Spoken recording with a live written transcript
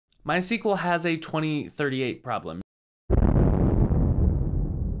MySQL has a 2038 problem,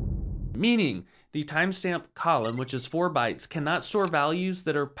 meaning the timestamp column, which is 4 bytes, cannot store values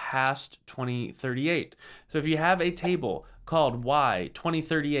that are past 2038. So if you have a table called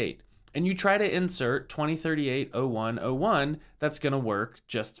Y2038 and you try to insert 2038-01-01, that's gonna work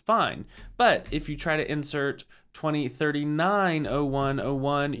just fine. But if you try to insert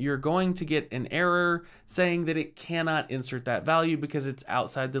 2039-01-01, you're going to get an error saying that it cannot insert that value because it's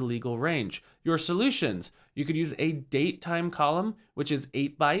outside the legal range. Your solutions: you could use a date time column, which is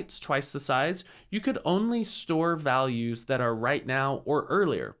 8 bytes, twice the size. You could only store values that are right now or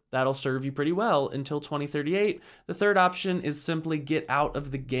earlier. That'll serve you pretty well until 2038. The third option is simply get out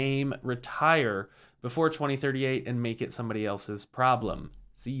of the game, retire before 2038, and make it somebody else's problem.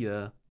 See ya.